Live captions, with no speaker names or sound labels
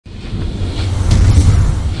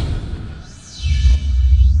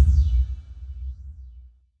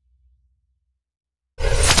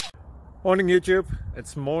Morning YouTube,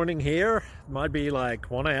 it's morning here. It might be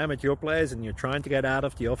like 1 a.m. at your place and you're trying to get out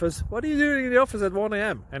of the office. What are you doing in the office at 1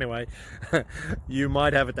 a.m.? Anyway, you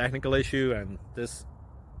might have a technical issue and this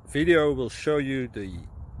video will show you the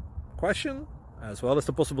question as well as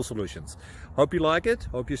the possible solutions. Hope you like it,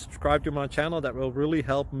 hope you subscribe to my channel. That will really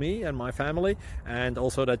help me and my family, and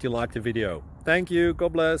also that you like the video. Thank you,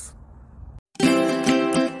 God bless.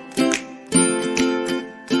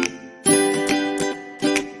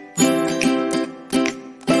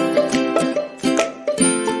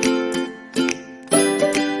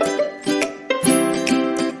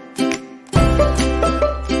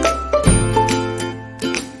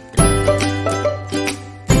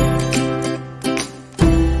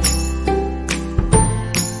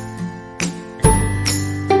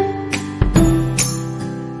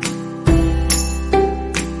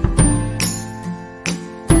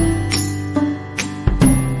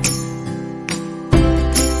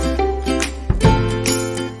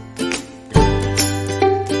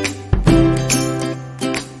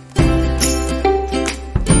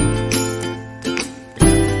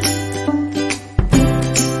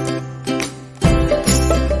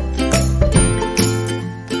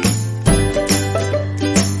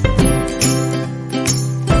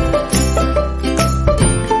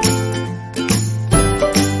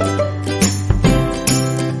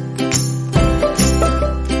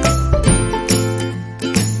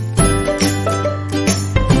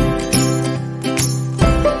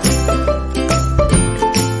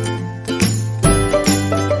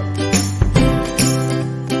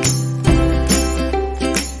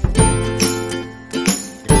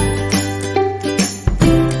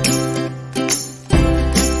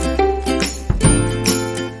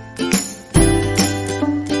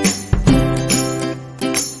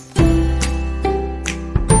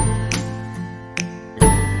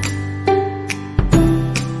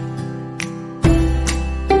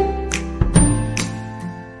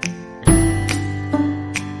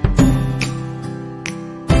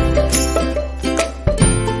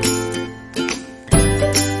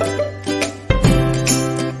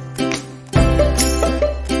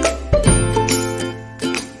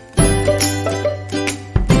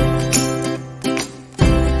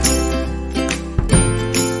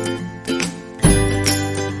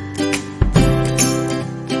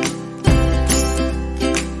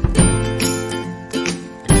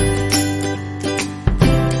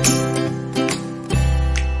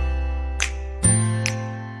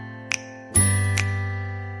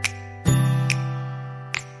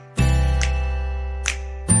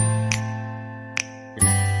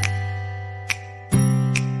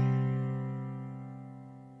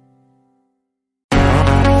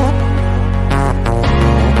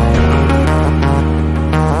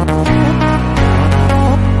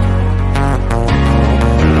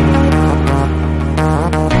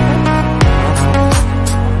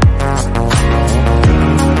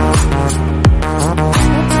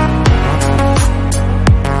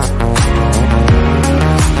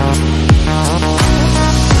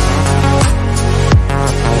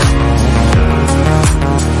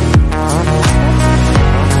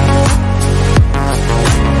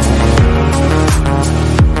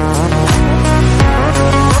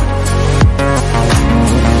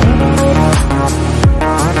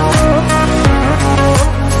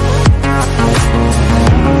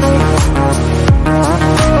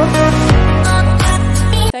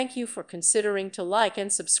 Thank you for considering to like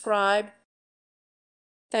and subscribe.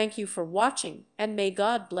 Thank you for watching, and may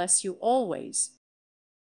God bless you always.